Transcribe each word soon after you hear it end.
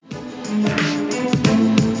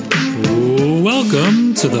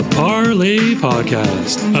Welcome to the Parlay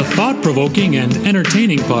Podcast, a thought-provoking and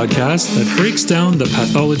entertaining podcast that breaks down the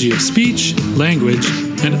pathology of speech, language,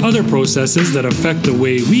 and other processes that affect the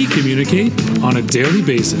way we communicate on a daily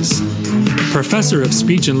basis. Professor of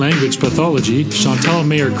Speech and Language Pathology, Chantal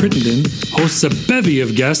Mayer-Crittenden, hosts a bevy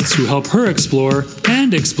of guests who help her explore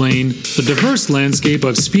and explain the diverse landscape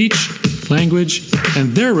of speech, language,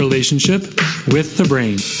 and their relationship with the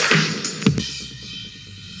brain.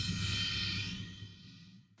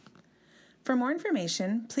 For more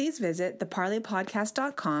information, please visit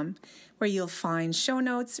theparlaypodcast.com, where you'll find show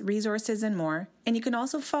notes, resources, and more. And you can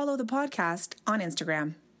also follow the podcast on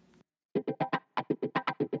Instagram.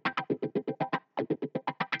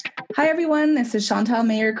 Hi, everyone. This is Chantal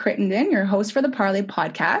Mayer-Crittenden, your host for the Parlay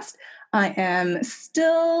Podcast. I am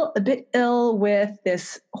still a bit ill with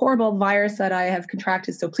this horrible virus that I have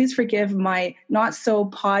contracted, so please forgive my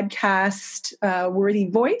not-so-podcast-worthy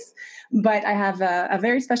voice. But I have a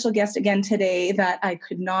very special guest again today that I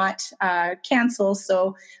could not cancel,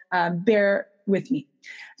 so bear with me.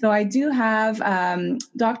 So I do have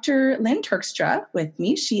Dr. Lyn Turkstra with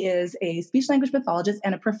me. She is a speech-language pathologist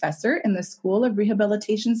and a professor in the School of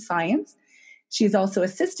Rehabilitation Science. She's also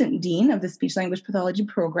Assistant Dean of the Speech-Language Pathology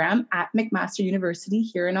Program at McMaster University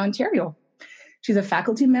here in Ontario. She's a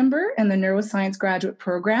faculty member in the Neuroscience Graduate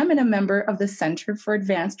Program and a member of the Center for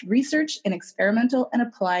Advanced Research in Experimental and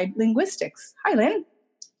Applied Linguistics. Hi, Lyn.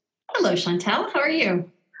 Hello, Chantal. How are you?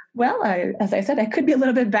 Well, as I said, I could be a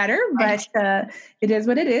little bit better, but it is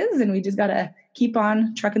what it is, and we just got to keep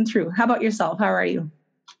on trucking through. How about yourself? How are you?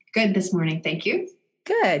 Good this morning. Thank you.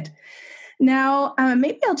 Good. Now,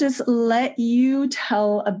 maybe I'll just let you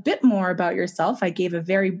tell a bit more about yourself. I gave a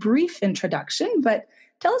very brief introduction, but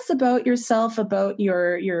tell us about yourself, about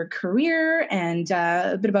your career, and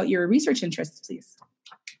a bit about your research interests, please.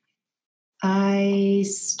 I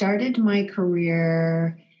started my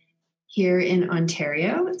career here in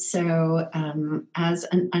Ontario. So as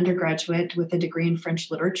an undergraduate with a degree in French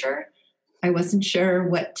literature, I wasn't sure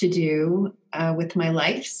what to do with my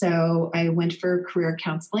life. So I went for career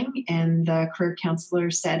counseling, and the career counselor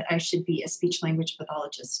said I should be a speech-language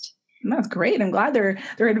pathologist. That's great. I'm glad they're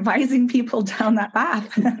advising people down that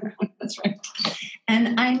path. That's right.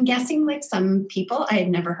 And I'm guessing, like some people, I had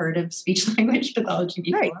never heard of speech-language pathology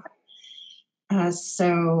before. Right.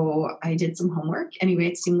 So I did some homework. Anyway,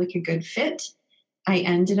 it seemed like a good fit. I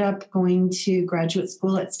ended up going to graduate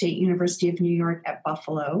school at State University of New York at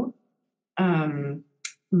Buffalo,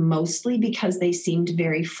 mostly because they seemed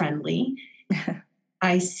very friendly.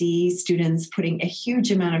 I see students putting a huge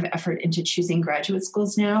amount of effort into choosing graduate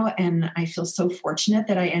schools now, and I feel so fortunate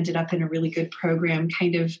that I ended up in a really good program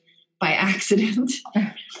kind of by accident.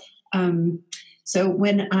 So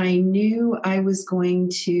when I knew I was going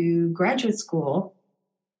to graduate school,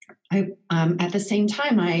 at the same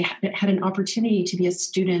time, I had an opportunity to be a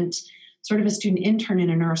student intern in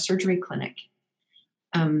a neurosurgery clinic.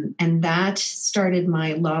 And that started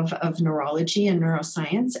my love of neurology and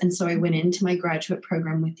neuroscience. And so I went into my graduate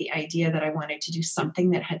program with the idea that I wanted to do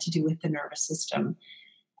something that had to do with the nervous system.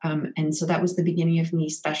 And so that was the beginning of me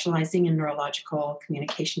specializing in neurological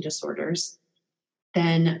communication disorders.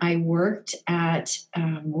 Then I worked at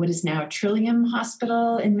what is now Trillium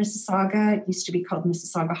Hospital in Mississauga. It used to be called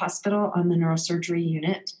Mississauga Hospital, on the neurosurgery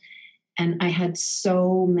unit. And I had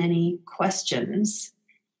so many questions.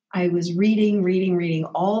 I was reading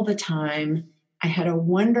all the time. I had a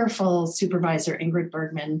wonderful supervisor, Ingrid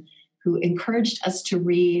Bergman, who encouraged us to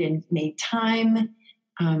read and made time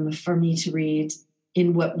for me to read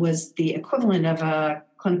in what was the equivalent of a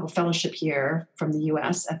clinical fellowship year from the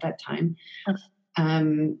US at that time. Okay.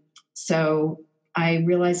 So I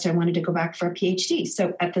realized I wanted to go back for a PhD.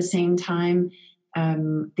 So at the same time,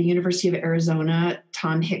 the University of Arizona,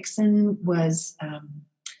 Tom Hickson was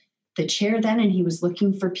the chair then, and he was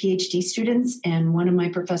looking for PhD students. And one of my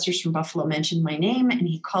professors from Buffalo mentioned my name, and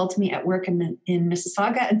he called me at work in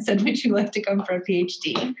Mississauga and said, "Would you like to come for a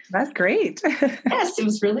PhD?" That's great. Yes, it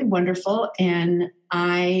was really wonderful. And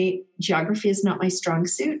geography is not my strong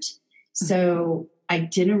suit. So I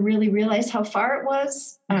didn't really realize how far it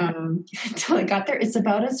was until I got there. It's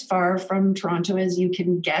about as far from Toronto as you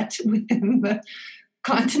can get within the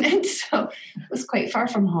continent. So it was quite far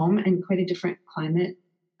from home and quite a different climate,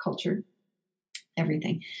 culture,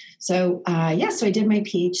 everything. So so I did my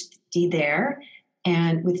PhD there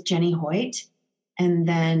and with Jenny Hoyt. And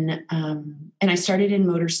then, and I started in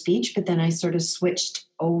motor speech, but then I sort of switched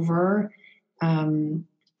over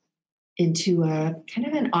into a kind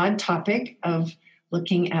of an odd topic of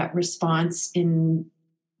looking at response in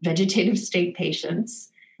vegetative state patients.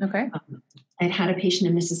 Okay. I'd had a patient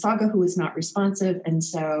in Mississauga who was not responsive. And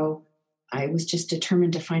so I was just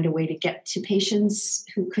determined to find a way to get to patients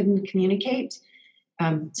who couldn't communicate.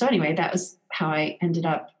 So anyway, that was how I ended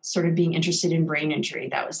up sort of being interested in brain injury.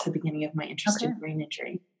 That was the beginning of my interest in brain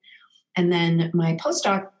injury. And then my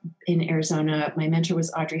postdoc in Arizona, my mentor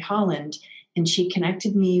was Audrey Holland, and she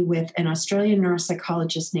connected me with an Australian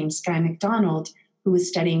neuropsychologist named Skye McDonald, who was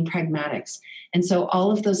studying pragmatics. And so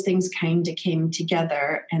all of those things kind of came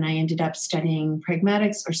together, and I ended up studying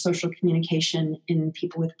pragmatics or social communication in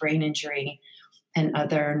people with brain injury and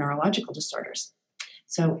other neurological disorders.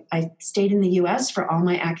 So I stayed in the US for all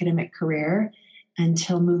my academic career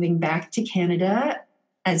until moving back to Canada,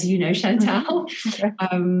 as you know, Chantal,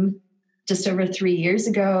 just over 3 years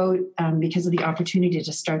ago, because of the opportunity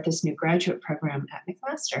to start this new graduate program at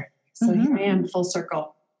McMaster. So here I am, full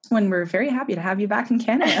circle. When we're very happy to have you back in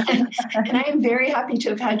Canada. And I am very happy to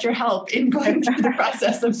have had your help in going through the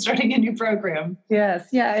process of starting a new program. Yes.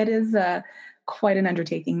 Yeah, it is quite an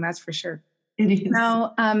undertaking, that's for sure. It is.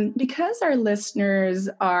 Now, because our listeners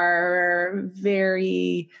are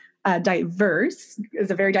very diverse,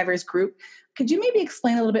 is a very diverse group, could you maybe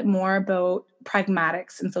explain a little bit more about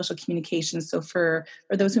pragmatics and social communication? So for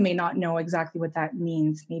those who may not know exactly what that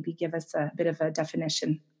means, maybe give us a bit of a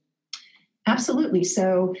definition. Absolutely.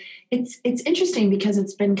 So it's interesting because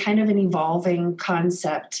it's been kind of an evolving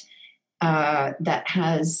concept that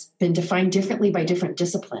has been defined differently by different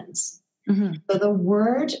disciplines. Mm-hmm. So the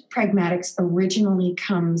word pragmatics originally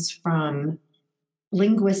comes from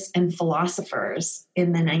linguists and philosophers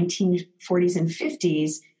in the 1940s and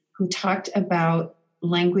 50s who talked about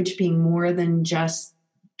language being more than just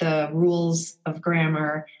the rules of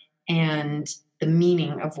grammar and the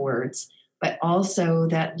meaning of words, but also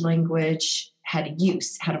that language had a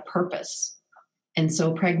use, had a purpose. And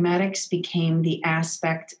so pragmatics became the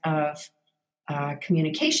aspect of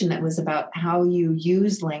communication that was about how you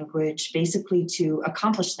use language basically to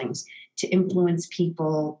accomplish things, to influence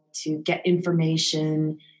people, to get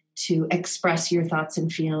information, to express your thoughts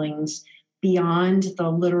and feelings beyond the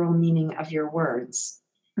literal meaning of your words.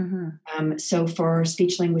 Mm-hmm. So for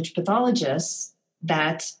speech-language pathologists,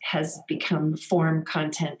 that has become form,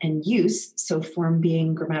 content, and use. So form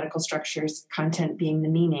being grammatical structures, content being the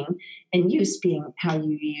meaning, and use being how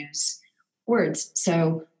you use words.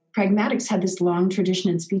 So pragmatics had this long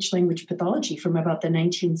tradition in speech-language pathology from about the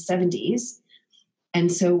 1970s.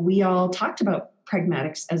 And so we all talked about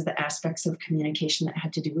pragmatics as the aspects of communication that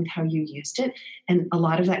had to do with how you used it. And a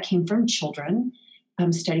lot of that came from children,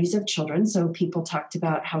 studies of children. So people talked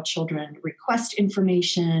about how children request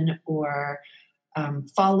information or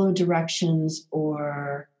follow directions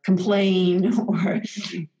or complain or,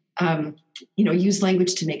 use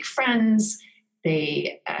language to make friends.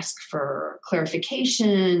 They ask for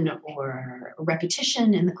clarification or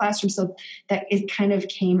repetition in the classroom. So that it kind of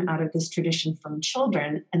came out of this tradition from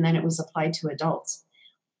children, and then it was applied to adults.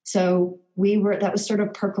 So that was sort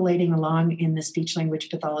of percolating along in the speech-language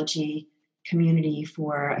pathology community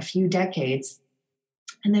for a few decades.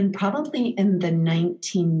 And then probably in the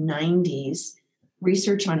 1990s,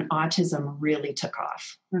 research on autism really took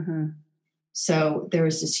off. Mm-hmm. So there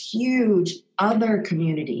was this huge other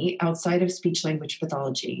community outside of speech-language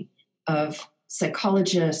pathology of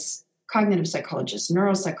psychologists, cognitive psychologists,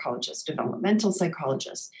 neuropsychologists, developmental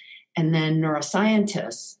psychologists, and then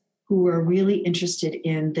neuroscientists who were really interested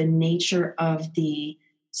in the nature of the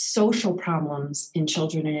social problems in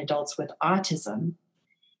children and adults with autism.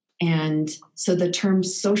 And so the term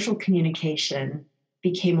social communication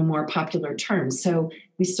became a more popular term. So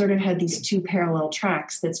we sort of had these two parallel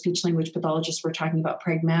tracks that speech-language pathologists were talking about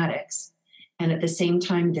pragmatics. And at the same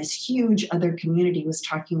time, this huge other community was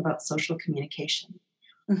talking about social communication.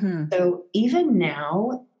 Mm-hmm. So even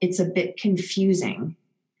now, it's a bit confusing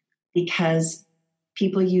because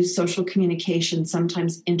people use social communication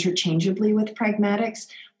sometimes interchangeably with pragmatics,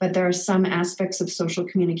 but there are some aspects of social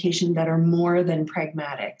communication that are more than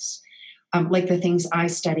pragmatics. Like the things I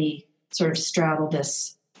study sort of straddle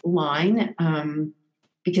this line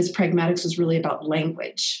because pragmatics was really about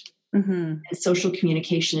language. Mm-hmm. And social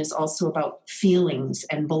communication is also about feelings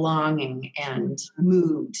and belonging and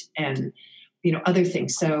mood and, other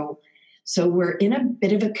things. So we're in a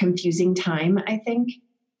bit of a confusing time, I think,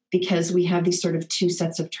 because we have these sort of two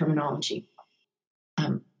sets of terminology.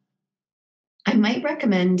 I might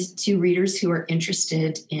recommend to readers who are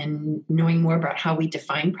interested in knowing more about how we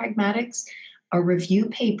define pragmatics, a review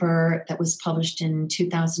paper that was published in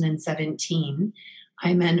 2017.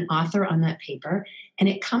 I'm an author on that paper, and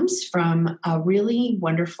it comes from a really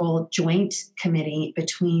wonderful joint committee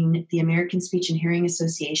between the American Speech and Hearing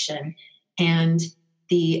Association and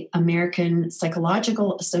the American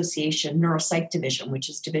Psychological Association Neuropsych Division, which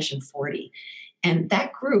is Division 40. And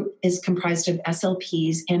that group is comprised of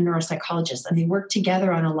SLPs and neuropsychologists, and they work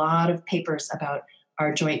together on a lot of papers about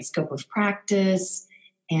our joint scope of practice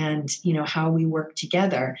and, how we work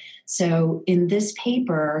together. So in this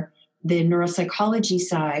paper, the neuropsychology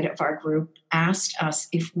side of our group asked us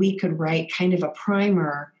if we could write kind of a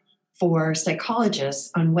primer for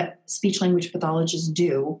psychologists on what speech-language pathologists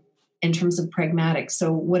do in terms of pragmatics.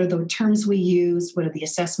 So what are the terms we use? What are the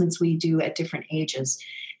assessments we do at different ages?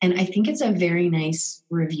 And I think it's a very nice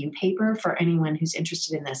review paper for anyone who's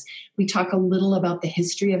interested in this. We talk a little about the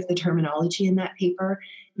history of the terminology in that paper,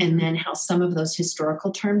 and then how some of those historical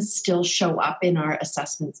terms still show up in our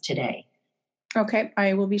assessments today. Okay,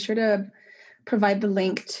 I will be sure to provide the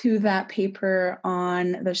link to that paper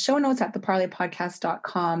on the show notes at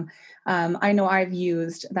theparleypodcast.com. I know I've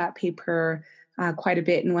used that paper quite a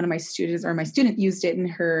bit, and my student used it in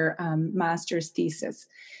her master's thesis.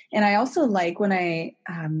 And I also like, when I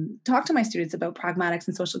talk to my students about pragmatics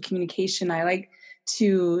and social communication, I like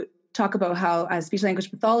to talk about how, as speech-language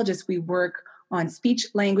pathologists, we work on speech,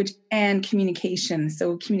 language, and communication.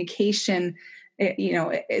 So communication,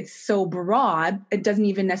 it's so broad, it doesn't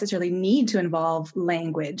even necessarily need to involve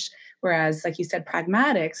language. Whereas, like you said,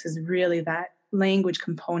 pragmatics is really that language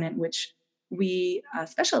component, which we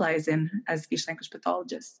specialize in as speech-language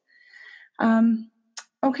pathologists.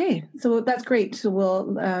 Okay, so that's great. So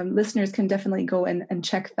listeners can definitely go and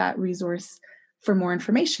check that resource for more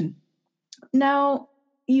information. Now,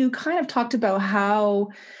 you kind of talked about how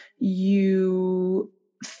you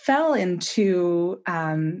fell into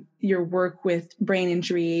your work with brain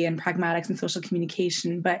injury and pragmatics and social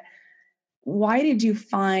communication, but why did you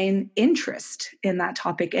find interest in that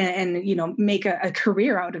topic and make a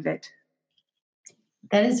career out of it?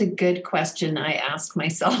 That is a good question I ask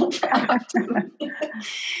myself.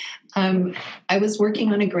 I was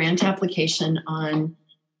working on a grant application on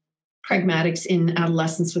pragmatics in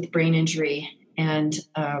adolescents with brain injury, and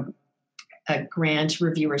a grant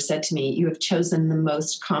reviewer said to me, "You have chosen the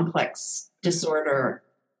most complex disorder,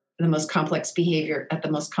 the most complex behavior at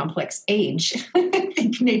the most complex age. I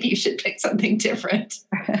think maybe you should pick something different."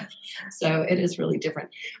 So it is really different.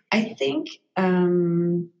 I think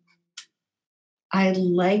I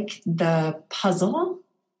like the puzzle.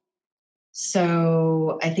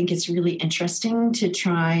 So I think it's really interesting to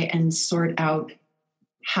try and sort out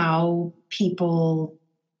how people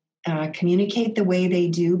communicate the way they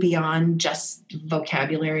do beyond just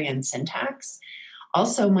vocabulary and syntax.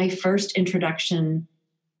 Also, my first introduction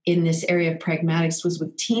in this area of pragmatics was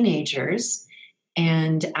with teenagers,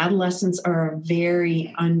 and adolescents are a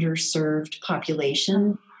very underserved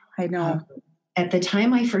population. I know. At the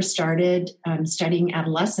time I first started studying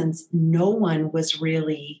adolescents, no one was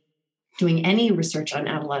really doing any research on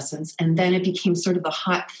adolescents. And then it became sort of the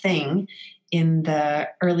hot thing in the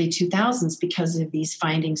early 2000s because of these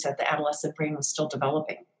findings that the adolescent brain was still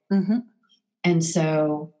developing. Mm-hmm. And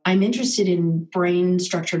so I'm interested in brain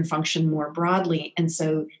structure and function more broadly. And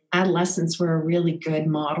so adolescents were a really good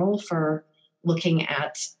model for looking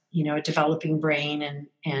at, a developing brain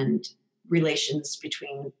and relations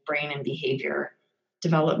between brain and behavior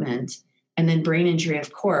development. And then brain injury,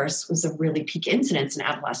 of course, was a really peak incidence in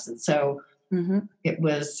adolescence. So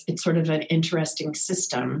it's sort of an interesting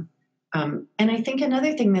system. And I think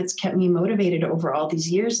another thing that's kept me motivated over all these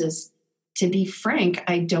years is, to be frank,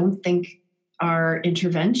 I don't think our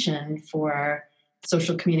intervention for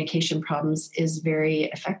social communication problems is very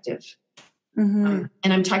effective. Mm-hmm.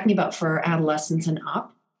 And I'm talking about for adolescents and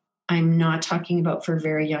up. I'm not talking about for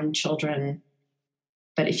very young children.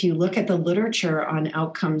 But if you look at the literature on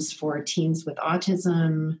outcomes for teens with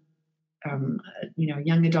autism,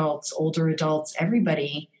 young adults, older adults,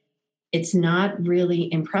 everybody, it's not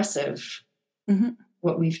really impressive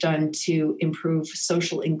what we've done to improve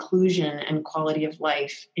social inclusion and quality of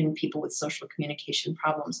life in people with social communication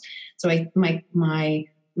problems. So my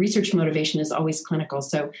research motivation is always clinical.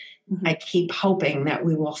 So I keep hoping that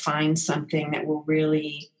we will find something that will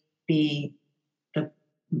really be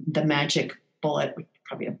the magic bullet,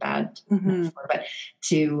 probably a bad metaphor, but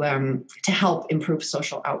to help improve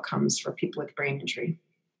social outcomes for people with brain injury.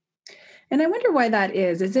 And I wonder why that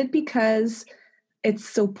is. Is it because it's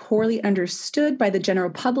so poorly understood by the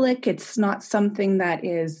general public? It's not something that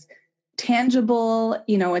is tangible.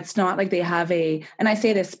 It's not like they have and I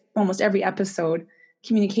say this almost every episode,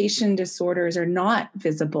 communication disorders are not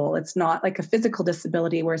visible. It's not like a physical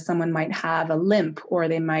disability where someone might have a limp or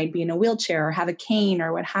they might be in a wheelchair or have a cane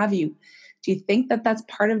or what have you. Do you think that that's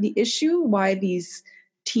part of the issue, why these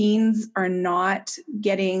teens are not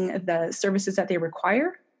getting the services that they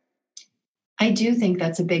require? I do think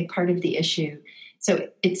that's a big part of the issue. So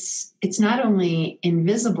it's not only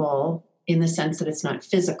invisible in the sense that it's not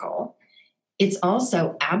physical, it's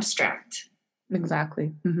also abstract.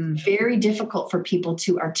 Exactly. Mm-hmm. Very difficult for people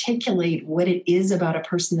to articulate what it is about a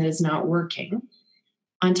person that is not working.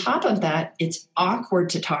 On top of that, it's awkward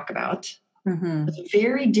to talk about. Mm-hmm. It's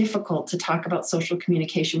very difficult to talk about social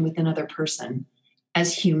communication with another person.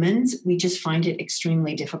 As humans, we just find it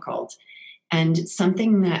extremely difficult. And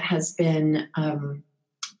something that has been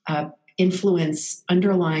influence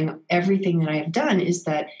underlying everything that I have done is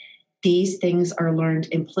that these things are learned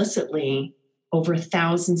implicitly over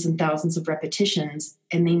thousands and thousands of repetitions,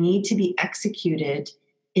 and they need to be executed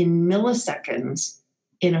in milliseconds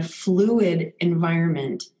in a fluid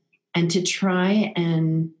environment, and to try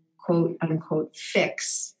and quote unquote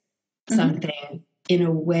fix something in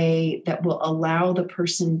a way that will allow the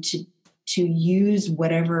person to use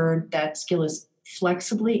whatever that skill is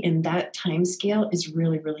flexibly in that time scale is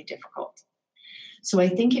really, really difficult. So I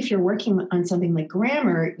think if you're working on something like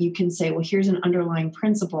grammar, you can say, well, here's an underlying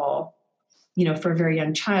principle, for a very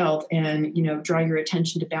young child, and, draw your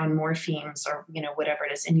attention to bound morphemes or, whatever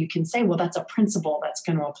it is. And you can say, well, that's a principle that's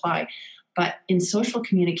going to apply. But in social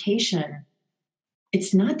communication,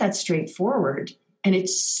 it's not that straightforward. And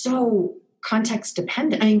it's so context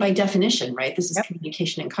dependent. I mean, by definition, right? This is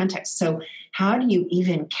communication in context. So how do you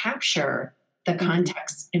even capture the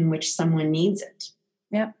context in which someone needs it?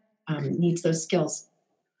 Yeah. Needs those skills.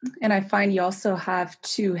 And I find you also have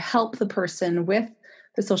to help the person with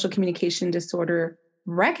the social communication disorder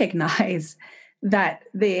recognize that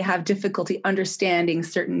they have difficulty understanding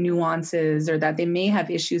certain nuances, or that they may have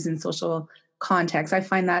issues in social context. I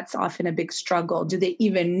find that's often a big struggle. Do they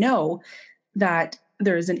even know that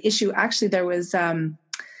there is an issue? Actually, there was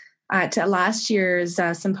at last year's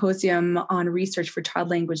symposium on research for child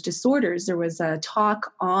language disorders, there was a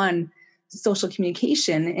talk on social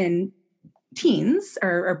communication in teens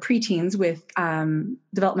or preteens with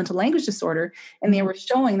developmental language disorder. And they were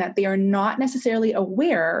showing that they are not necessarily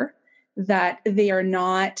aware that they are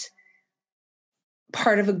not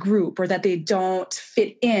part of a group, or that they don't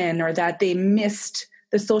fit in, or that they missed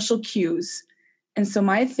the social cues. And so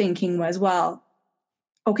my thinking was, well,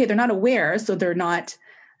 okay, they're not aware, so they're not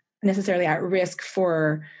necessarily at risk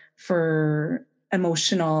for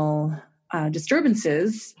emotional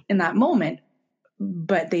disturbances in that moment,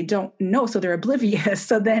 but they don't know, so they're oblivious.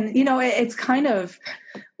 So then, it's kind of,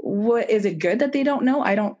 what is it good that they don't know?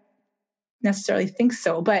 I don't necessarily think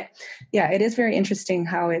so, but yeah, it is very interesting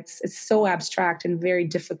how it's so abstract and very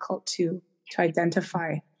difficult to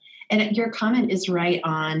identify. And your comment is right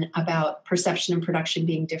on about perception and production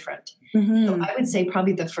being different. Mm-hmm. So I would say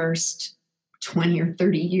probably the first 20 or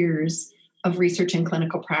 30 years of research and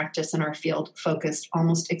clinical practice in our field focused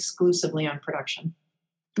almost exclusively on production.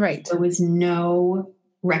 Right. There was no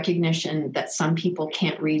recognition that some people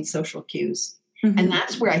can't read social cues. Mm-hmm. And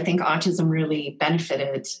that's where I think autism really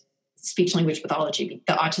benefited speech language pathology,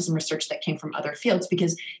 the autism research that came from other fields,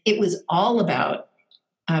 because it was all about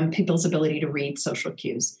people's ability to read social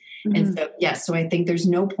cues. Mm-hmm. And so, yes, so I think there's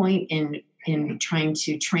no point in trying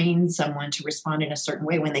to train someone to respond in a certain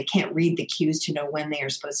way when they can't read the cues to know when they are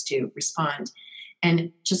supposed to respond.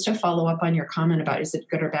 And just to follow up on your comment about, is it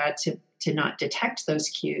good or bad to not detect those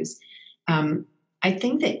cues? I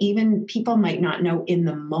think that even people might not know in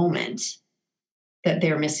the moment that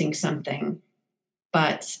they're missing something,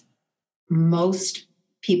 but most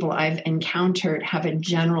people I've encountered have a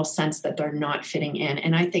general sense that they're not fitting in.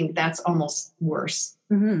 And I think that's almost worse.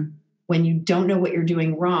 Mm-hmm. When you don't know what you're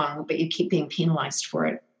doing wrong, but you keep being penalized for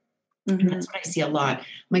it. Mm-hmm. And that's what I see a lot.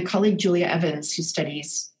 My colleague, Julia Evans, who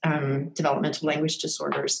studies developmental language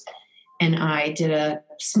disorders, and I did a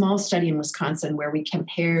small study in Wisconsin where we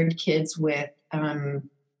compared kids with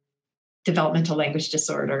developmental language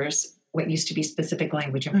disorders, what used to be specific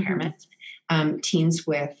language impairment, teens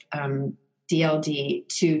with DLD,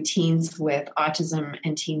 to teens with autism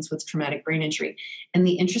and teens with traumatic brain injury. And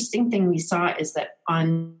the interesting thing we saw is that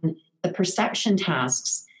on the perception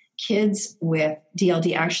tasks, kids with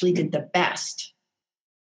DLD actually did the best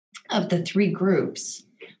of the three groups.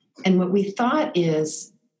 And what we thought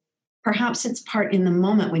is, perhaps it's part in the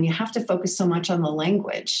moment when you have to focus so much on the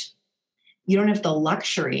language, you don't have the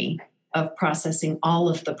luxury of processing all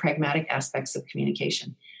of the pragmatic aspects of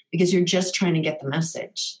communication because you're just trying to get the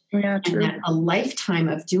message. Yeah, true. And that a lifetime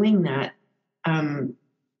of doing that,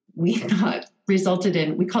 we thought resulted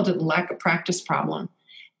in, we called it lack of practice problem.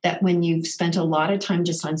 That when you've spent a lot of time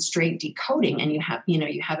just on straight decoding and you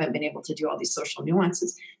haven't been able to do all these social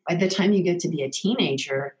nuances, by the time you get to be a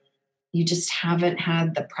teenager, you just haven't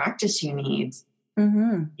had the practice you need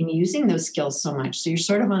in using those skills so much. So you're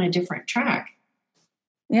sort of on a different track.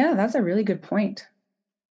 Yeah, that's a really good point.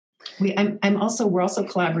 We're also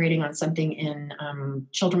collaborating on something in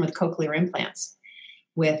children with cochlear implants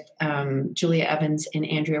with Julia Evans and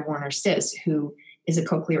Andrea Warner-Sis, who is a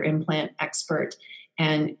cochlear implant expert.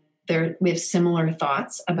 And we have similar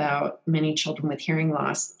thoughts about many children with hearing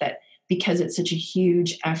loss, that because it's such a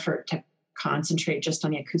huge effort to concentrate just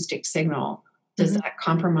on the acoustic signal, does that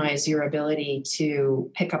compromise your ability to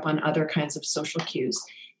pick up on other kinds of social cues?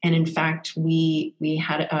 And in fact, we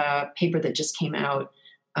had a paper that just came out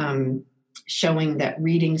showing that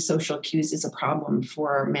reading social cues is a problem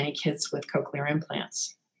for many kids with cochlear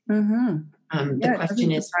implants. The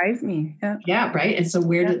question is, surprise me. Yeah, right. And so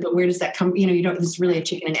where does that come? This is really a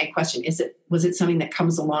chicken and egg question. Was it something that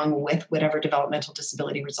comes along with whatever developmental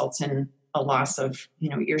disability results in a loss of,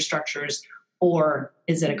 ear structures, or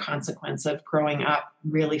is it a consequence of growing up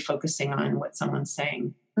really focusing on what someone's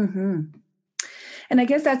saying? And I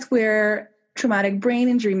guess that's where traumatic brain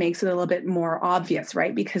injury makes it a little bit more obvious,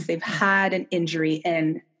 right? Because they've had an injury,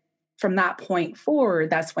 and from that point forward,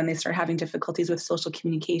 that's when they start having difficulties with social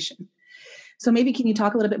communication. So maybe can you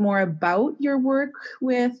talk a little bit more about your work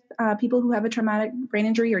with people who have a traumatic brain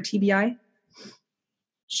injury or TBI?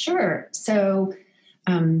 Sure. So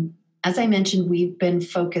as I mentioned, we've been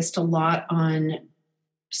focused a lot on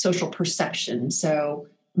social perception. So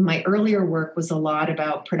my earlier work was a lot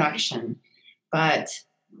about production, but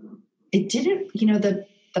it didn't,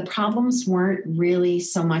 the problems weren't really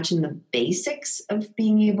so much in the basics of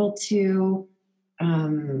being able to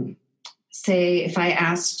say, if I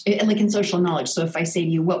asked, like in social knowledge, so if I say to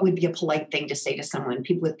you, what would be a polite thing to say to someone?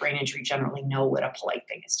 People with brain injury generally know what a polite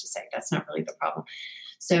thing is to say. That's not really the problem.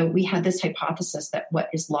 So we had this hypothesis that what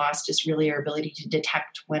is lost is really our ability to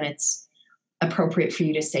detect when it's appropriate for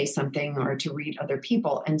you to say something or to read other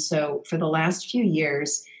people. And so for the last few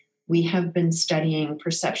years, we have been studying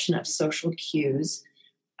perception of social cues,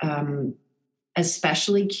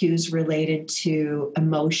 especially cues related to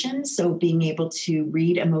emotions. So being able to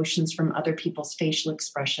read emotions from other people's facial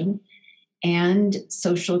expression, and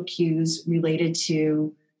social cues related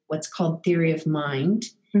to what's called theory of mind.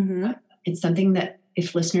 It's something that,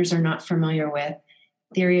 if listeners are not familiar with,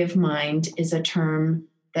 theory of mind is a term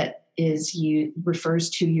that refers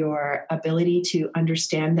to your ability to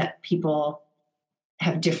understand that people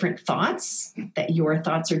have different thoughts, that your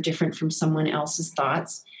thoughts are different from someone else's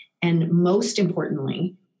thoughts, and most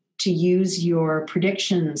importantly, to use your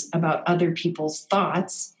predictions about other people's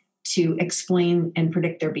thoughts to explain and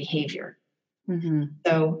predict their behavior.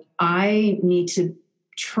 So I need to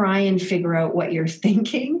try and figure out what you're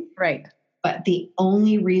thinking. Right. But the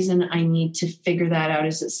only reason I need to figure that out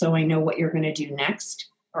is so I know what you're going to do next,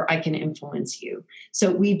 or I can influence you.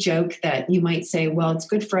 So we joke that you might say, well, it's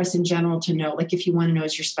good for us in general to know, like if you want to know,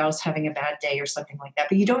 is your spouse having a bad day or something like that,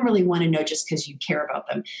 but you don't really want to know just because you care about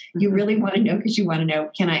them. You really want to know because you want to know,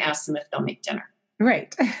 can I ask them if they'll make dinner?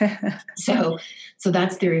 Right. So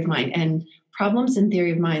that's theory of mind. And problems in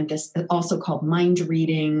theory of mind, this is also called mind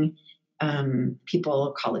reading.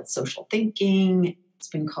 People call it social thinking. It's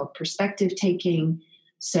been called perspective taking.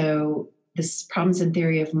 So this problems in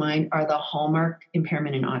theory of mind are the hallmark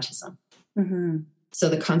impairment in autism. So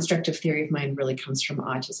the construct of theory of mind really comes from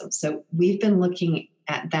autism. So we've been looking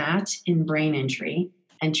at that in brain injury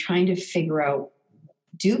and trying to figure out,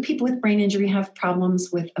 do people with brain injury have problems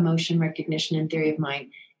with emotion recognition and theory of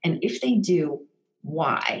mind? And if they do,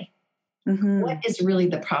 why? What is really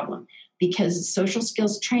the problem? Because social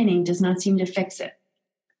skills training does not seem to fix it.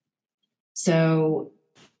 So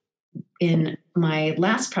in my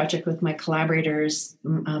last project with my collaborators,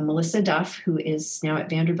 Melissa Duff, who is now at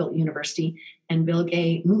Vanderbilt University, and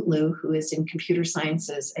Bilge Mutlu, who is in computer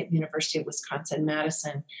sciences at University of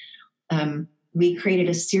Wisconsin-Madison, we created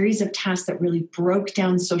a series of tasks that really broke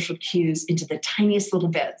down social cues into the tiniest little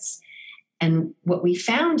bits. And what we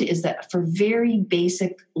found is that for very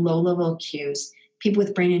basic low-level cues, people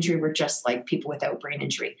with brain injury were just like people without brain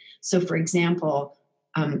injury. So for example,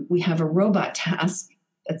 we have a robot task.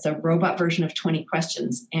 It's a robot version of 20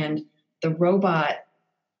 questions. And the robot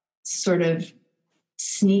sort of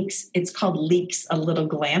leaks a little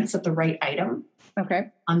glance at the right item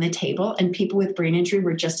on the table. And people with brain injury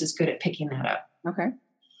were just as good at picking that up.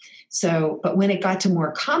 So, but when it got to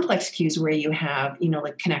more complex cues where you have,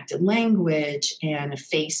 like connected language and a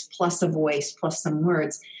face plus a voice plus some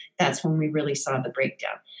words, that's when we really saw the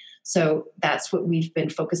breakdown. So that's what we've been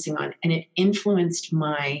focusing on. And it influenced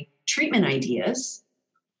my treatment ideas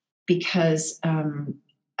because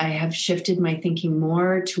I have shifted my thinking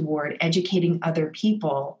more toward educating other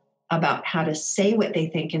people about how to say what they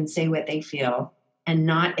think and say what they feel and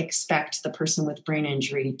not expect the person with brain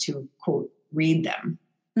injury to, quote, read them.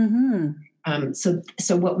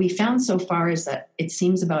 So what we found so far is that it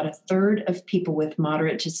seems about a third of people with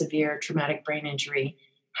moderate to severe traumatic brain injury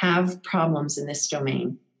have problems in this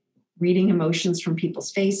domain, reading emotions from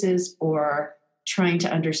people's faces or trying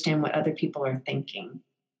to understand what other people are thinking.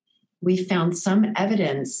 We found some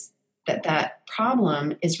evidence that that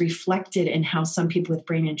problem is reflected in how some people with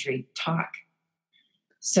brain injury talk.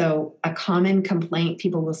 So a common complaint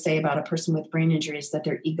people will say about a person with brain injury is that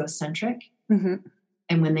they're egocentric.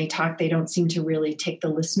 And when they talk, they don't seem to really take the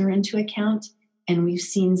listener into account. And we've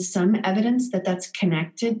seen some evidence that that's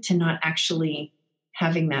connected to not actually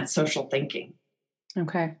having that social thinking.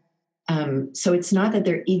 Okay. So it's not that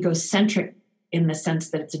they're egocentric in the sense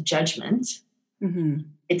that it's a judgment.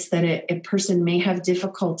 It's that a person may have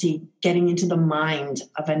difficulty getting into the mind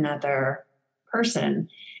of another person.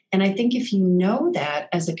 And I think if you know that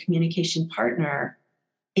as a communication partner,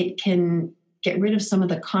 it can get rid of some of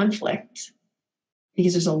the conflict,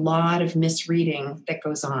 because there's a lot of misreading that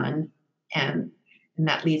goes on, and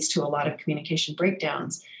that leads to a lot of communication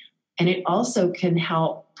breakdowns. And it also can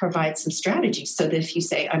help provide some strategies so that if you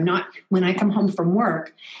say, when I come home from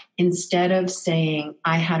work, instead of saying,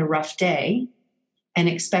 I had a rough day, and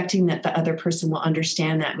expecting that the other person will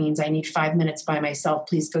understand that means I need 5 minutes by myself,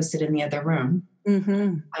 please go sit in the other room.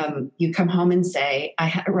 You come home and say, I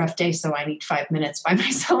had a rough day, so I need 5 minutes by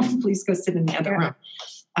myself, please go sit in the other room.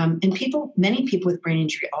 And many people with brain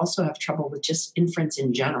injury also have trouble with just inference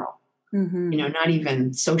in general. Not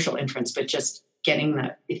even social inference, but just getting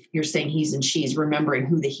if you're saying he's and she's, remembering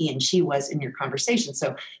who the he and she was in your conversation.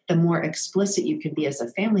 So the more explicit you can be as a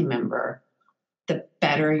family member, the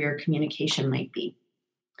better your communication might be.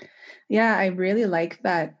 Yeah, I really like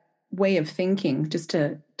that way of thinking, just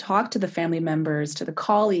to talk to the family members, to the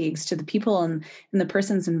colleagues, to the people in the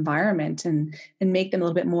person's environment, and make them a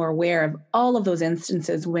little bit more aware of all of those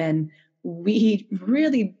instances when we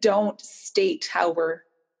really don't state how we're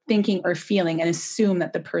thinking or feeling and assume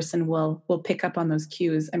that the person will pick up on those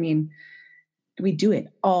cues. I mean, we do it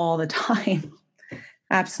all the time.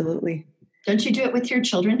 Absolutely. Don't you do it with your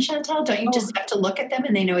children, Chantal? Don't you just have to look at them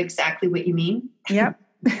and they know exactly what you mean? Yep.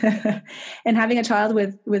 And having a child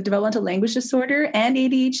with developmental language disorder and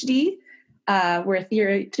ADHD, where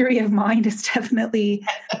theory of mind is definitely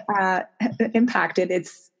impacted.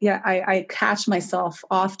 I catch myself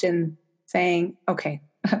often saying, okay,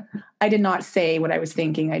 I did not say what I was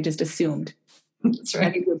thinking. I just assumed. That's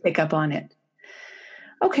right. You would pick up on it.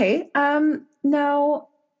 Okay. Now,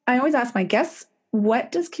 I always ask my guests,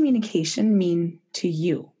 what does communication mean to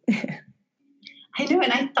you? I know,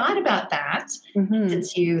 and I thought about that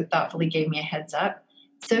since you thoughtfully gave me a heads up.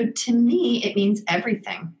 So to me, it means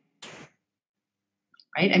everything,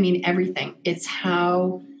 right? I mean, everything. It's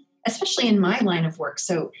how, especially in my line of work.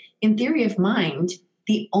 So in theory of mind,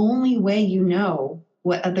 the only way you know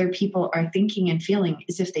what other people are thinking and feeling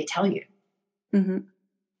is if they tell you.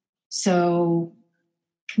 So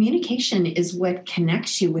communication is what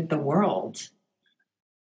connects you with the world.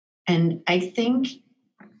 And I think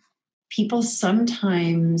people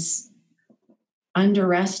sometimes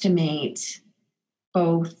underestimate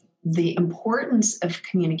both the importance of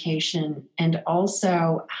communication and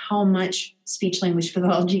also how much speech language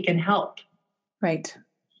pathology can help. Right.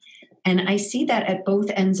 And I see that at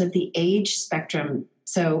both ends of the age spectrum.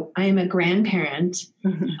 So I am a grandparent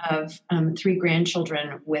of 3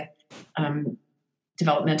 grandchildren with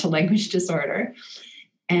developmental language disorder.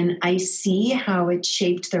 And I see how it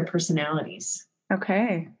shaped their personalities.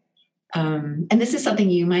 Okay. And this is something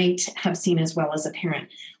you might have seen as well as a parent.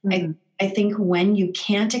 I think when you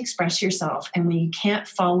can't express yourself and when you can't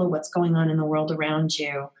follow what's going on in the world around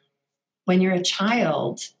you, when you're a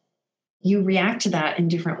child, you react to that in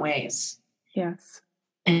different ways. Yes.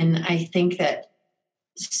 And I think that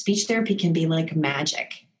speech therapy can be like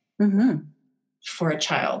magic for a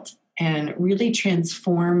child and really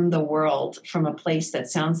transform the world from a place that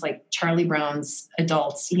sounds like Charlie Brown's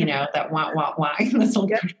adults, that wah, in those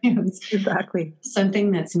old cartoons. Exactly.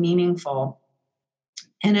 Something that's meaningful.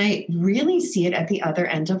 And I really see it at the other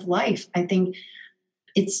end of life. I think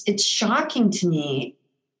it's shocking to me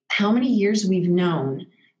how many years we've known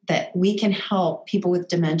that we can help people with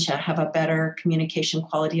dementia have a better communication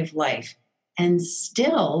quality of life. And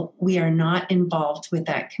still, we are not involved with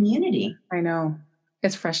that community. I know.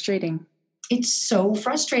 It's frustrating. It's so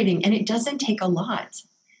frustrating. And it doesn't take a lot.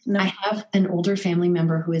 No. I have an older family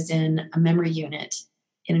member who is in a memory unit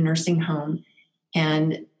in a nursing home.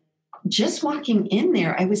 And just walking in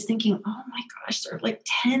there, I was thinking, oh my gosh, there are like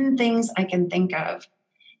 10 things I can think of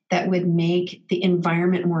that would make the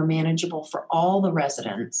environment more manageable for all the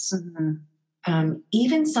residents.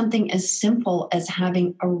 even something as simple as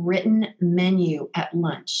having a written menu at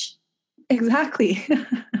lunch. Exactly.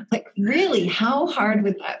 Like, really, how hard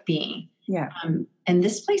would that be? Yeah. And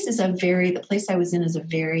this place is the place I was in is a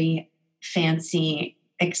very fancy,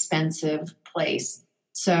 expensive place.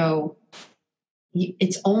 So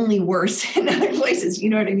it's only worse in other places. You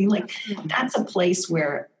know what I mean? Like, that's a place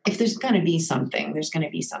where if there's going to be something, there's going to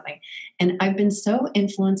be something. And I've been so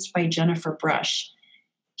influenced by Jennifer Brush.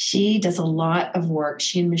 She does a lot of work.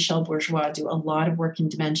 She and Michelle Bourgeois do a lot of work in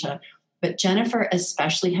dementia. But Jennifer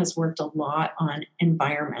especially has worked a lot on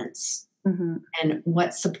environments and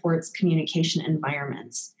what supports communication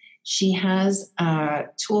environments. She has a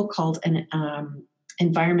tool called an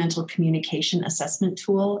environmental communication assessment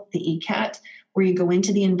tool, the ECAT, where you go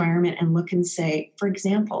into the environment and look and say, for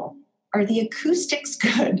example, are the acoustics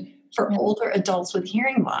good for older adults with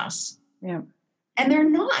hearing loss? Yeah. And they're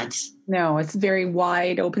not. No, it's very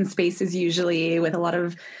wide open spaces usually with a lot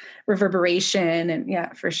of reverberation and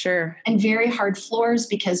yeah, for sure. And very hard floors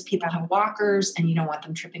because people have walkers and you don't want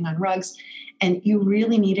them tripping on rugs. And you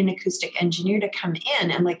really need an acoustic engineer to come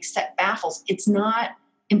in and like set baffles. It's not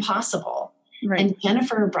impossible. Right. And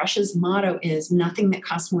Jennifer Brush's motto is nothing that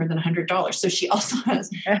costs more than $100. So she also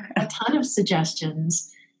has a ton of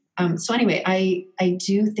suggestions. So anyway, I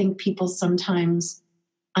do think people sometimes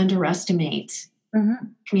underestimate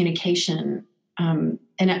communication. And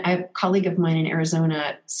a colleague of mine in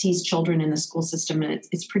Arizona sees children in the school system, and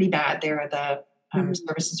it's pretty bad there. The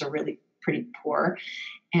services are really pretty poor.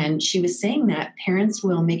 And she was saying that parents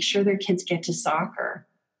will make sure their kids get to soccer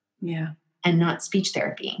and not speech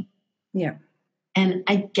therapy. Yeah. And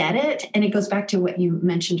I get it. And it goes back to what you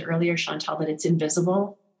mentioned earlier, Chantal, that it's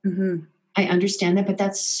invisible. I understand that, but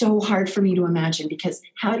that's so hard for me to imagine, because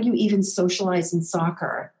how do you even socialize in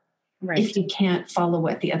soccer if you can't follow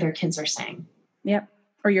what the other kids are saying? Yep.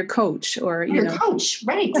 Or your coach or your coach,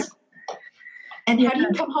 right. And how do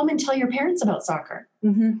you come home and tell your parents about soccer?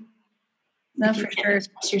 That's for sure.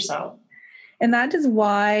 Express yourself. And that is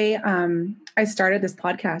why I started this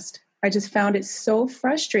podcast. I just found it so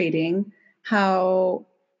frustrating how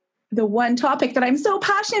the one topic that I'm so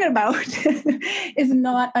passionate about is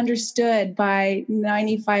not understood by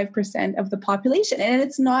 95% of the population. And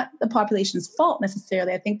it's not the population's fault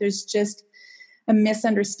necessarily. I think there's just a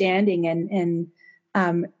misunderstanding and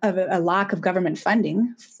of a lack of government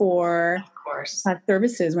funding for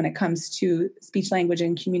services when it comes to speech, language,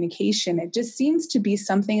 and communication. It just seems to be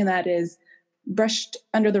something that is brushed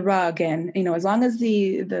under the rug, and as long as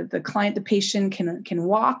the client, the patient can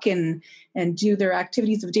walk and do their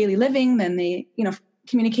activities of daily living, then they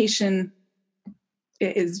communication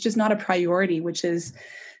is just not a priority, which is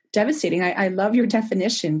devastating. I love your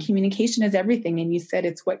definition. Communication is everything, and you said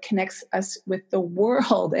it's what connects us with the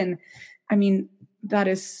world, and I mean that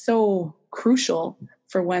is so crucial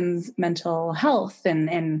for one's mental health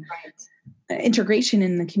and integration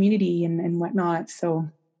in the community and whatnot. So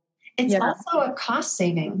it's also a cost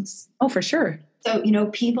savings. Oh, for sure. So,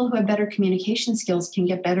 people who have better communication skills can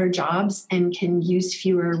get better jobs and can use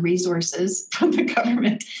fewer resources from the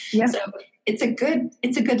government. Yeah. So it's a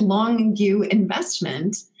good long view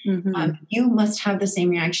investment. You must have the same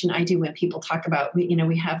reaction I do when people talk about,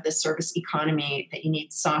 we have this service economy that you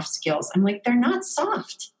need soft skills. I'm like, they're not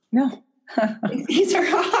soft. No. These are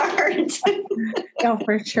hard. No,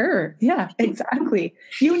 for sure. Yeah, exactly.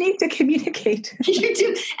 You need to communicate. You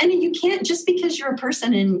do. And you can't, just because you're a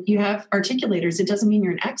person and you have articulators, it doesn't mean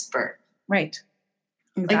you're an expert. Right.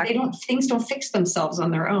 Exactly. Like things don't fix themselves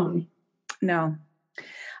on their own. No.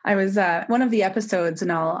 I was one of the episodes,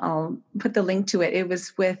 and I'll put the link to it. It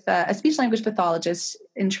was with a speech language pathologist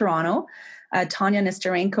in Toronto, Tanya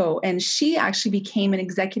Nestorenko, and she actually became an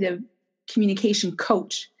executive communication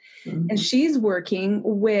coach. And she's working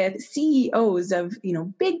with CEOs of,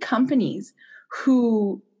 big companies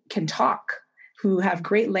who can talk, who have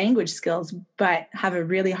great language skills, but have a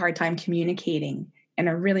really hard time communicating and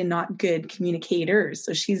are really not good communicators.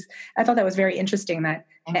 So I thought that was very interesting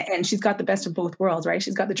and she's got the best of both worlds, right?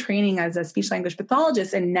 She's got the training as a speech language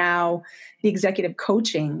pathologist and now the executive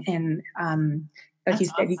coaching. And like you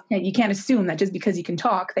said, you can't assume that just because you can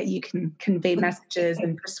talk that you can convey messages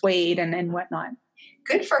and persuade and whatnot.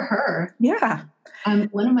 Good for her. Yeah.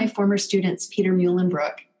 One of my former students, Peter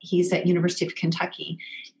Muhlenbrook, he's at University of Kentucky.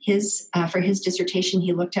 For his dissertation,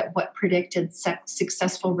 he looked at what predicted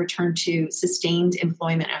successful return to sustained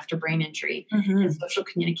employment after brain injury. And social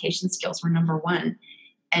communication skills were number one.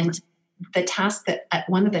 And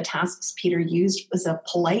one of the tasks Peter used was a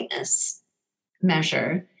politeness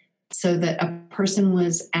measure, so that a person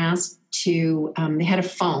was asked to, they had a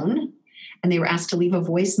phone, and they were asked to leave a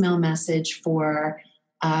voicemail message for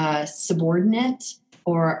a subordinate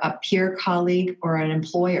or a peer colleague or an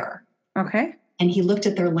employer. Okay. And he looked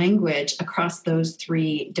at their language across those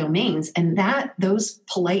three domains. And those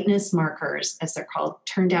politeness markers, as they're called,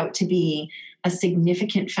 turned out to be a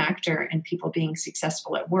significant factor in people being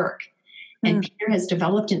successful at work. And Peter has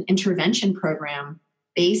developed an intervention program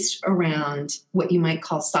based around what you might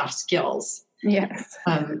call soft skills. Yes.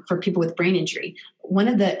 For people with brain injury. One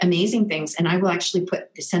of the amazing things, and I will actually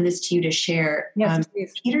send this to you to share. Yes,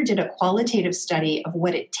 please. Peter did a qualitative study of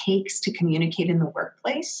what it takes to communicate in the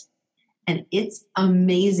workplace. And it's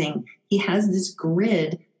amazing. He has this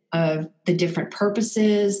grid of the different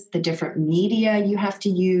purposes, the different media you have to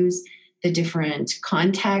use, the different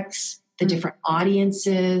contexts, the different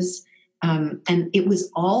audiences. And it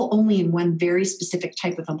was all only in one very specific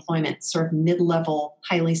type of employment, sort of mid-level,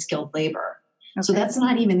 highly skilled labor. Okay. So that's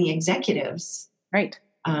not even the executives. Right.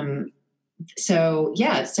 So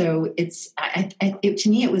it's, to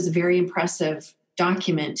me, it was a very impressive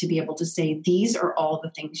document to be able to say, these are all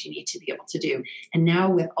the things you need to be able to do. And now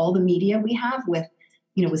with all the media we have with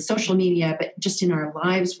social media, but just in our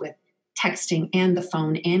lives with texting and the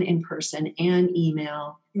phone and in person and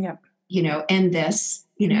email, and this,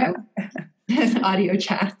 audio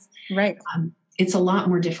chats. Right. It's a lot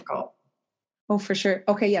more difficult. Oh, for sure.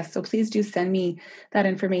 Okay, yes. So please do send me that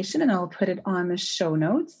information and I'll put it on the show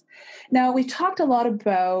notes. Now, we've talked a lot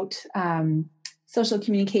about social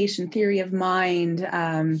communication, theory of mind,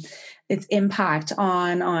 its impact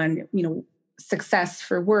on success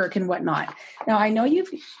for work and whatnot. Now, I know you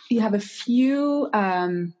have a few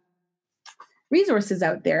resources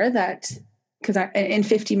out there that, because in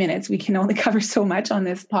 50 minutes, we can only cover so much on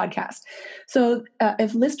this podcast. So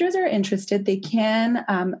if listeners are interested, they can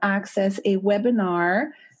access a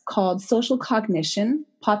webinar called Social Cognition,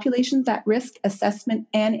 Populations at Risk, Assessment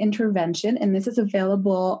and Intervention. And this is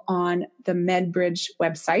available on the MedBridge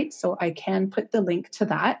website. So I can put the link to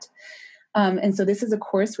that. And so this is a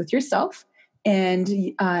course with yourself. And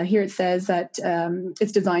here it says that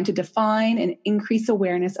it's designed to define and increase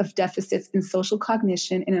awareness of deficits in social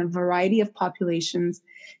cognition in a variety of populations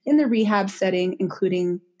in the rehab setting,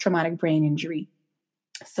 including traumatic brain injury.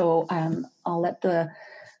 So I'll let the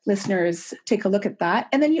listeners take a look at that.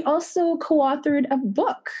 And then you also co-authored a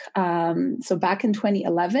book. So back in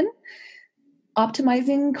 2011,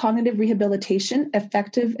 Optimizing Cognitive Rehabilitation,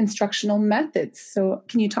 Effective Instructional Methods. So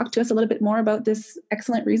can you talk to us a little bit more about this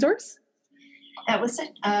excellent resource? That was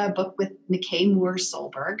a book with McKay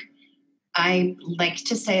Moore-Solberg. I like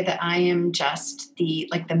to say that I am just the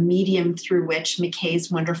medium through which McKay's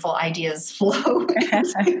wonderful ideas flow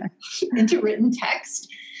into written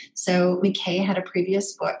text. So McKay had a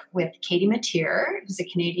previous book with Katie Mateer, who's a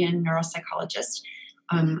Canadian neuropsychologist,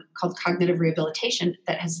 called Cognitive Rehabilitation,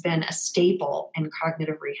 that has been a staple in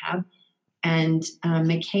cognitive rehab. And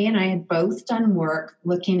McKay and I had both done work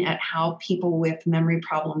looking at how people with memory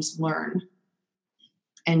problems learn.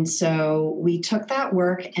 And so we took that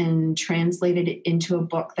work and translated it into a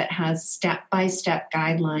book that has step-by-step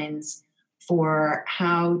guidelines for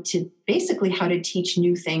how to teach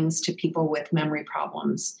new things to people with memory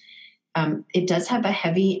problems. It does have a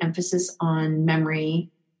heavy emphasis on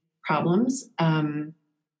memory problems.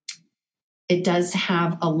 It does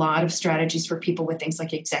have a lot of strategies for people with things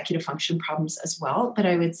like executive function problems as well. But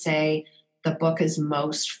I would say the book is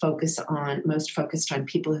most focused on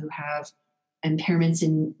people who have impairments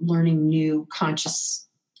in learning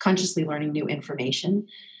consciously learning new information.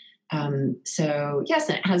 So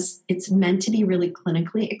yes, it's meant to be really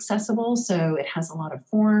clinically accessible. So it has a lot of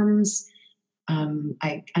forms.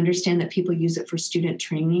 I understand that people use it for student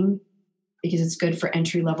training because it's good for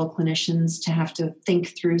entry-level clinicians to have to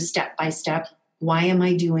think through step by step. Why am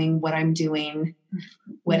I doing what I'm doing?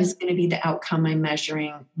 What is going to be the outcome I'm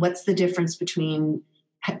measuring? What's the difference between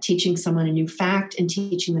teaching someone a new fact and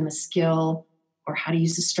teaching them a skill, or how to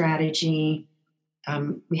use a strategy?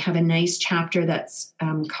 We have a nice chapter that's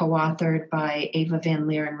co-authored by Ava Van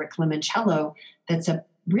Leer and Rick Limoncello that's a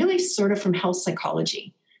really sort of from health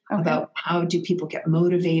psychology about how do people get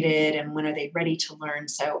motivated and when are they ready to learn.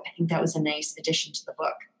 So I think that was a nice addition to the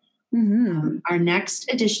book. Mm-hmm. Our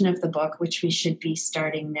next edition of the book, which we should be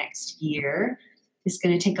starting next year, is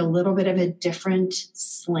going to take a little bit of a different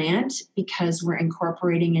slant because we're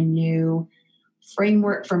incorporating a new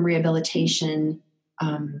framework from rehabilitation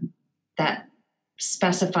that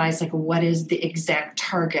specifies what is the exact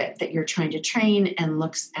target that you're trying to train and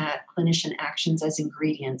looks at clinician actions as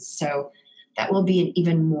ingredients. So that will be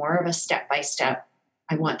even more of a step-by-step.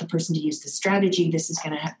 I want the person to use the strategy. This is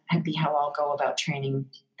going to be how I'll go about training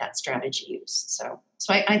that strategy use. So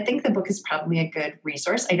I think the book is probably a good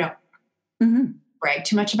resource. I don't. Mm-hmm. brag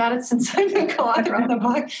too much about it since I'm the co-author of the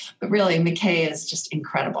book, but really McKay is just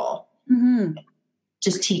incredible. Mm-hmm.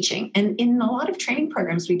 Just teaching. And in a lot of training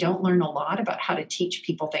programs, we don't learn a lot about how to teach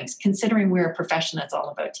people things, considering we're a profession that's all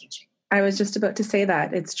about teaching. I was just about to say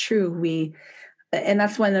that. It's true. And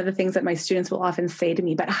that's one of the things that my students will often say to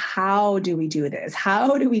me, but how do we do this?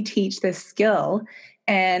 How do we teach this skill?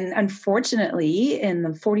 And unfortunately, in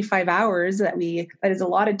the 45 hours that is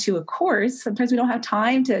allotted to a course, sometimes we don't have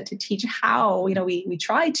time to teach how. We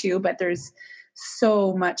try to, but there's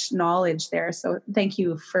so much knowledge there. So thank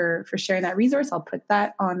you for sharing that resource. I'll put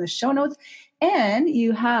that on the show notes. And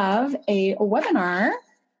you have a webinar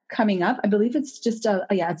coming up. I believe it's just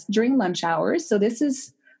it's during lunch hours. So this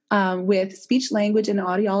is with Speech, Language, and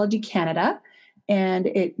Audiology Canada, and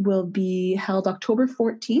it will be held October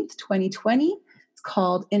 14th, 2020. It's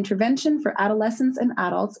called Intervention for Adolescents and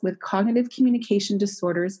Adults with Cognitive Communication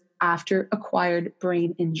Disorders After Acquired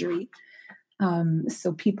Brain Injury.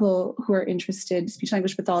 So people who are interested, speech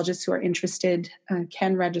language pathologists who are interested,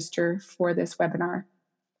 can register for this webinar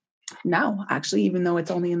now, actually, even though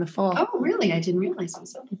it's only in the fall. Oh, really? I didn't realize it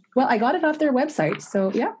was open. Well, I got it off their website.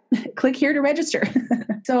 So yeah, click here to register.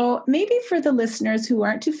 So maybe for the listeners who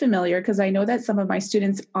aren't too familiar, because I know that some of my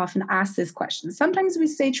students often ask this question. Sometimes we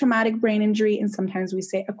say traumatic brain injury and sometimes we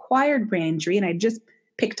say acquired brain injury. And I just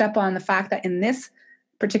picked up on the fact that in this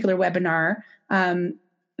particular webinar,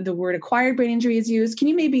 the word acquired brain injury is used. Can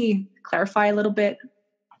you maybe clarify a little bit?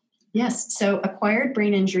 Yes. So acquired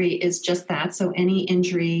brain injury is just that. So any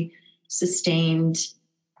injury sustained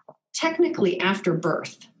technically after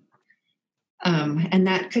birth. And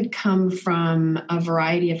that could come from a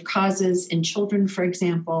variety of causes. In children, for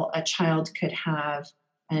example, a child could have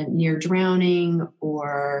a near drowning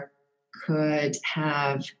or could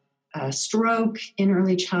have a stroke in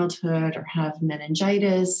early childhood or have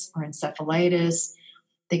meningitis or encephalitis.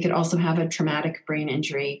 They could also have a traumatic brain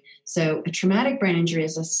injury. So a traumatic brain injury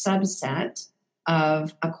is a subset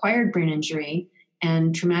of acquired brain injury,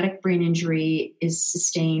 and traumatic brain injury is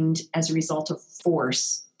sustained as a result of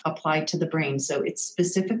force applied to the brain. So it's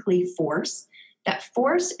specifically force. That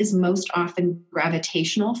force is most often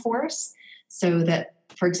gravitational force, so that,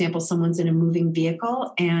 for example, someone's in a moving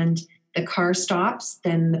vehicle and the car stops,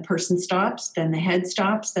 then the person stops, then the head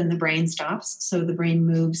stops, then the brain stops. So the brain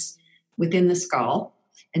moves within the skull,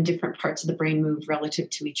 and different parts of the brain move relative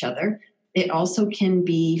to each other. It also can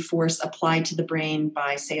be force applied to the brain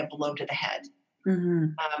by, say, a blow to the head.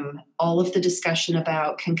 Mm-hmm. All of the discussion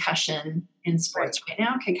about concussion in sports right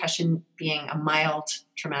now, concussion being a mild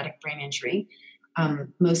traumatic brain injury.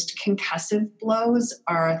 Most concussive blows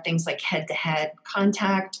are things like head-to-head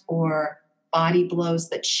contact or body blows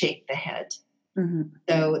that shake the head. Mm-hmm.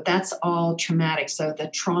 So that's all traumatic. So the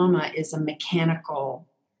trauma is a mechanical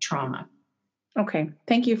trauma. Okay,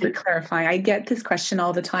 thank you for clarifying. I get this question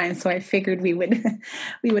all the time, so I figured we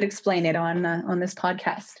would explain it on this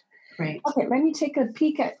podcast. Right. Okay, let me take a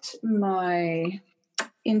peek at my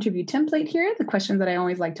interview template here, the questions that I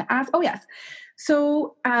always like to ask. Oh, yes.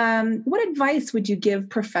 So what advice would you give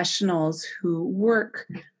professionals who work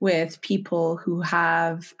with people who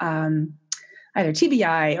have either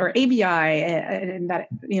TBI or ABI and that,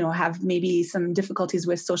 have maybe some difficulties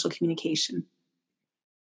with social communication?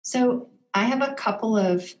 So I have a couple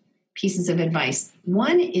of pieces of advice.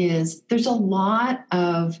 One is there's a lot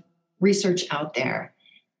of research out there,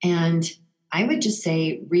 and I would just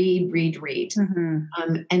say read,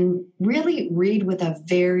 mm-hmm. And really read with a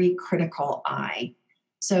very critical eye.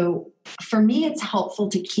 So for me, it's helpful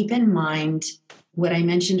to keep in mind what I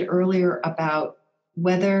mentioned earlier about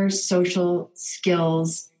whether social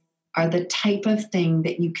skills are the type of thing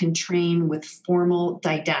that you can train with formal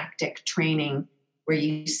didactic training, where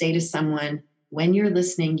you say to someone, when you're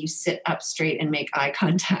listening, you sit up straight and make eye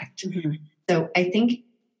contact. Mm-hmm. So I think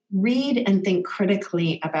read and think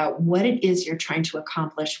critically about what it is you're trying to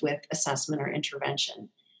accomplish with assessment or intervention.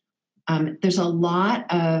 There's a lot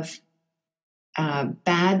of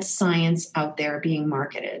bad science out there being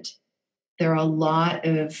marketed. There are a lot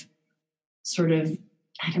of sort of,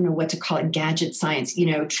 I don't know what to call it, gadget science.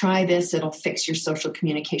 Try this, it'll fix your social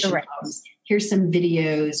communication problems. Here's some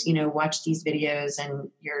videos, watch these videos and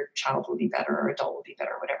your child will be better or adult will be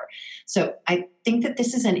better or whatever. So I think that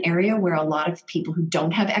this is an area where a lot of people who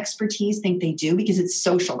don't have expertise think they do, because it's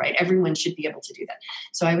social, right? Everyone should be able to do that.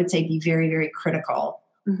 So I would say be very, very critical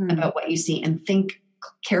mm-hmm. about what you see and think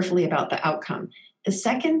carefully about the outcome. The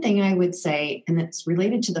second thing I would say, and it's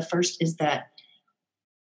related to the first, is that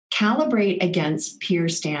calibrate against peer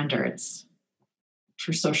standards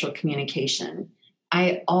for social communication.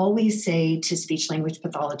 I always say to speech language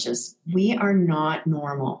pathologists, we are not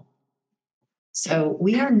normal. So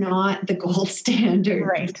we are not the gold standard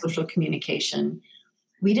Right. of social communication.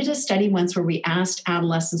 We did a study once where we asked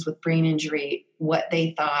adolescents with brain injury what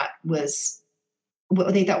they thought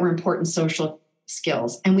were important social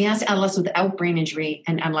skills. And we asked adolescents without brain injury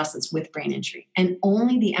and adolescents with brain injury. And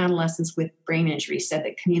only the adolescents with brain injury said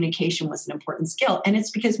that communication was an important skill. And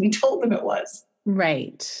it's because we told them it was.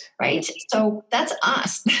 Right. Right? So that's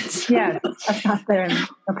us. Yeah, that's not them.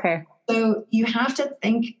 Okay. So you have to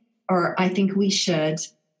think, or I think we should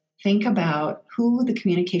think about who the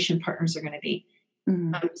communication partners are going to be.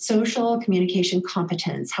 Mm-hmm. Social communication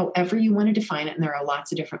competence, however you want to define it, and there are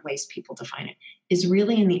lots of different ways people define it, is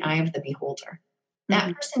really in the eye of the beholder.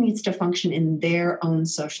 That person needs to function in their own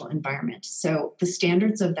social environment. So the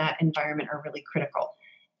standards of that environment are really critical.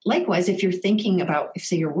 Likewise, if you're thinking about, if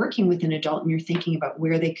say you're working with an adult and you're thinking about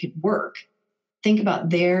where they could work, think about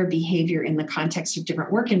their behavior in the context of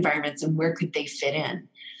different work environments and where could they fit in.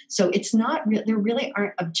 So it's not, there really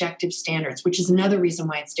aren't objective standards, which is another reason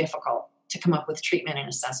why it's difficult to come up with treatment and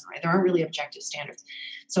assessment. Right? There aren't really objective standards.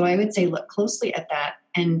 So I would say look closely at that.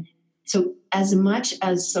 And so as much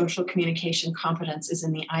as social communication competence is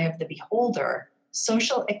in the eye of the beholder,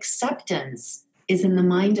 social acceptance is in the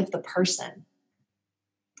mind of the person.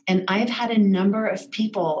 And I've had a number of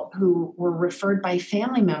people who were referred by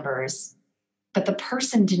family members, but the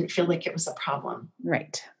person didn't feel like it was a problem.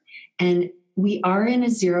 Right. And we are in a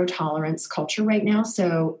zero tolerance culture right now.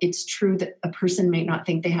 So it's true that a person may not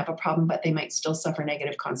think they have a problem, but they might still suffer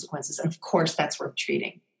negative consequences. And of course, that's worth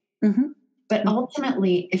treating. Mm-hmm. But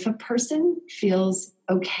ultimately, if a person feels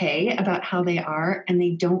okay about how they are and they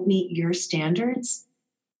don't meet your standards,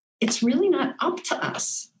 it's really not up to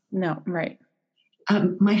us. No, right.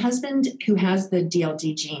 My husband, who has the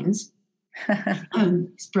DLD genes, he's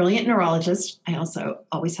a brilliant neurologist. I also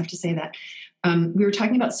always have to say that. We were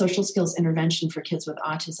talking about social skills intervention for kids with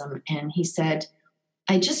autism. And he said,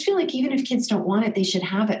 I just feel like even if kids don't want it, they should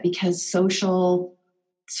have it because social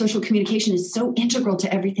communication is so integral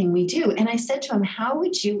to everything we do. And I said to him, how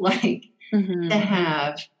would you like to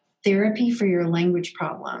have therapy for your language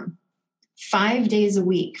problem 5 days a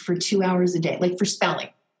week for 2 hours a day, like for spelling?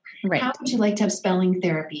 Right. How would you like to have spelling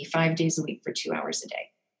therapy 5 days a week for 2 hours a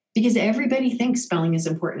day? Because everybody thinks spelling is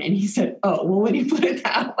important. And he said, oh, well, when you put it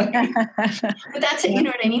that way. But that's it, you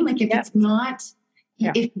know what I mean? Like if it's not,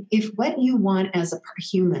 if what you want as a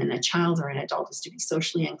human, a child or an adult is to be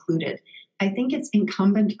socially included, I think it's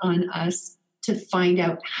incumbent on us to find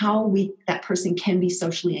out how that person can be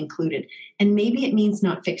socially included. And maybe it means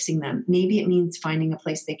not fixing them. Maybe it means finding a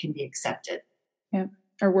place they can be accepted. Yeah.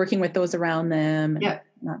 Or working with those around them.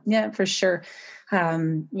 Yeah, for sure.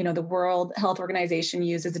 The World Health Organization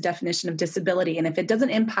uses a definition of disability. And if it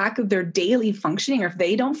doesn't impact their daily functioning, or if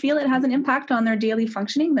they don't feel it has an impact on their daily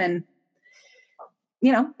functioning, then,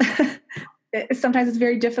 sometimes it's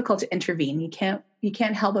very difficult to intervene. You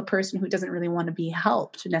can't help a person who doesn't really want to be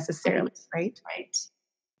helped necessarily, right? Right.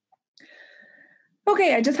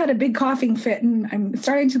 Okay, I just had a big coughing fit and I'm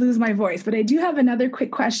starting to lose my voice, but I do have another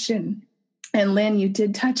quick question. And Lyn, you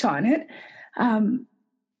did touch on it.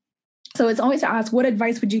 So it's always to ask, what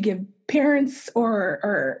advice would you give parents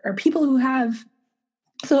or people who have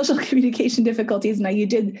social communication difficulties? Now, you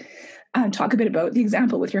did talk a bit about the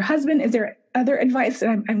example with your husband. Is there other advice?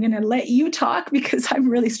 And I'm going to let you talk because I'm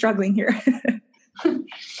really struggling here.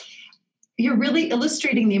 You're really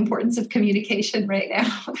illustrating the importance of communication right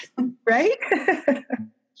now. Right?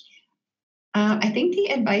 I think the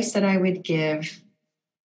advice that I would give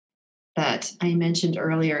that I mentioned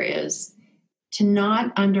earlier is to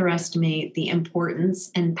not underestimate the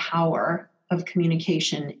importance and power of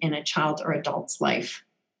communication in a child or adult's life.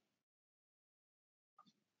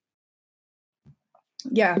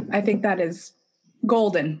 Yeah, I think that is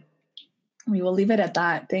golden. We will leave it at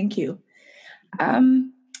that. Thank you.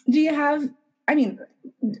 Do you have,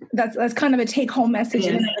 that's kind of a take-home message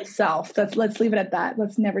in and of itself. Let's leave it at that.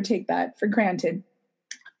 Let's never take that for granted.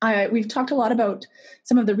 We've talked a lot about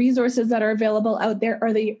some of the resources that are available out there.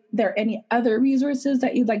 Are there any other resources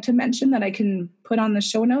that you'd like to mention that I can put on the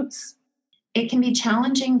show notes? It can be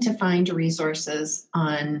challenging to find resources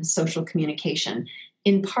on social communication,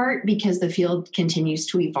 in part because the field continues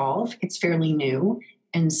to evolve. It's fairly new.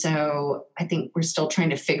 And so I think we're still trying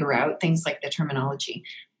to figure out things like the terminology.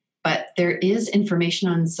 But there is information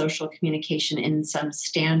on social communication in some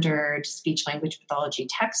standard speech-language pathology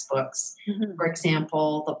textbooks. Mm-hmm. For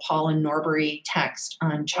example, the Paul and Norbury text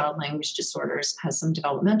on child language disorders has some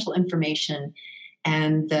developmental information.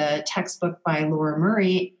 And the textbook by Laura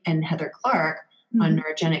Murray and Heather Clark on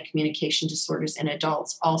neurogenic communication disorders in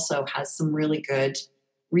adults also has some really good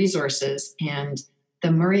resources. And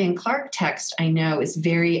The Murray and Clark text, I know, is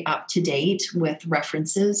very up to date with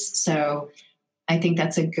references. So I think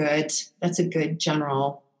that's a good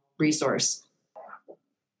general resource.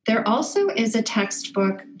 There also is a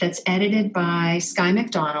textbook that's edited by Skye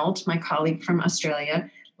MacDonald, my colleague from Australia,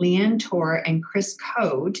 Lyn Turkstra, and Chris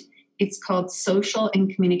Code. It's called Social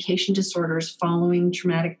and Communication Disorders Following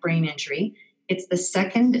Traumatic Brain Injury. It's the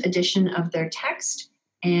second edition of their text,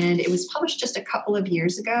 and it was published just a couple of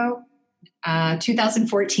years ago,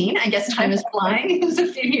 2014. I guess time is flying. It was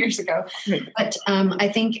a few years ago. But I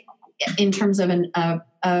think in terms of a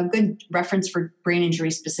good reference for brain injury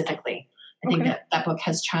specifically, I think that book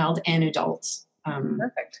has child and adult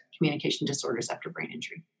communication disorders after brain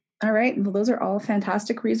injury. All right. Well, those are all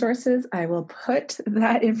fantastic resources. I will put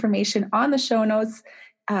that information on the show notes.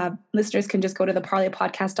 Listeners can just go to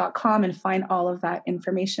theparleypodcast.com and find all of that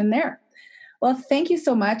information there. Well, thank you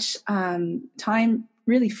so much. Time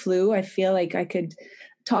really flew. I feel like I could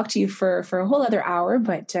talk to you for a whole other hour,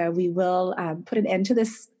 but we will put an end to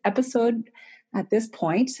this episode at this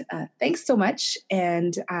point. Thanks so much.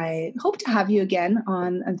 And I hope to have you again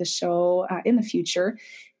on the show in the future.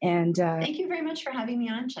 And thank you very much for having me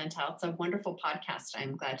on, Chantal. It's a wonderful podcast.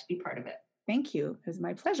 I'm glad to be part of it. Thank you. It was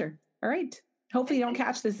my pleasure. All right. Hopefully you don't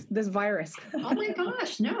catch this virus. Oh my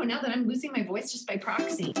gosh. No, now that I'm losing my voice just by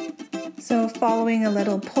proxy. So following a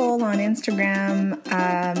little poll on Instagram,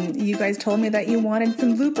 you guys told me that you wanted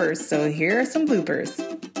some bloopers. So here are some bloopers.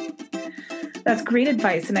 That's great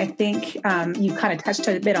advice. And I think you kind of touched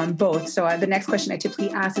a bit on both. So the next question I typically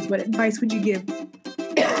ask is, what advice would you give?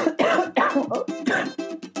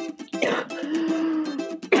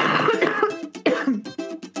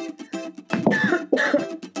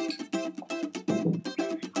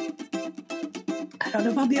 I don't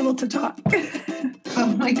know if I'll be able to talk. Oh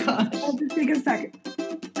my gosh. I'll just take a second.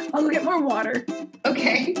 I'll go get more water.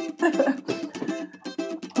 Okay.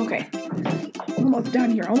 Okay. Almost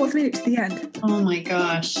done here. Almost made it to the end. Oh my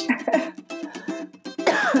gosh.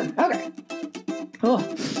 Okay.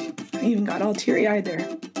 Oh, I even got all teary-eyed there.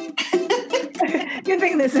 Good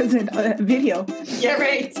thing this isn't a video. Yeah,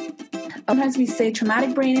 right. Sometimes we say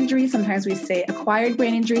traumatic brain injury. Sometimes we say acquired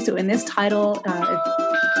brain injury. So in this title,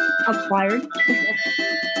 it's acquired.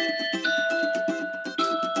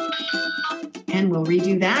 And we'll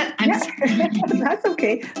redo that. That's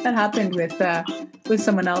okay. That happened with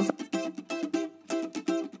someone else.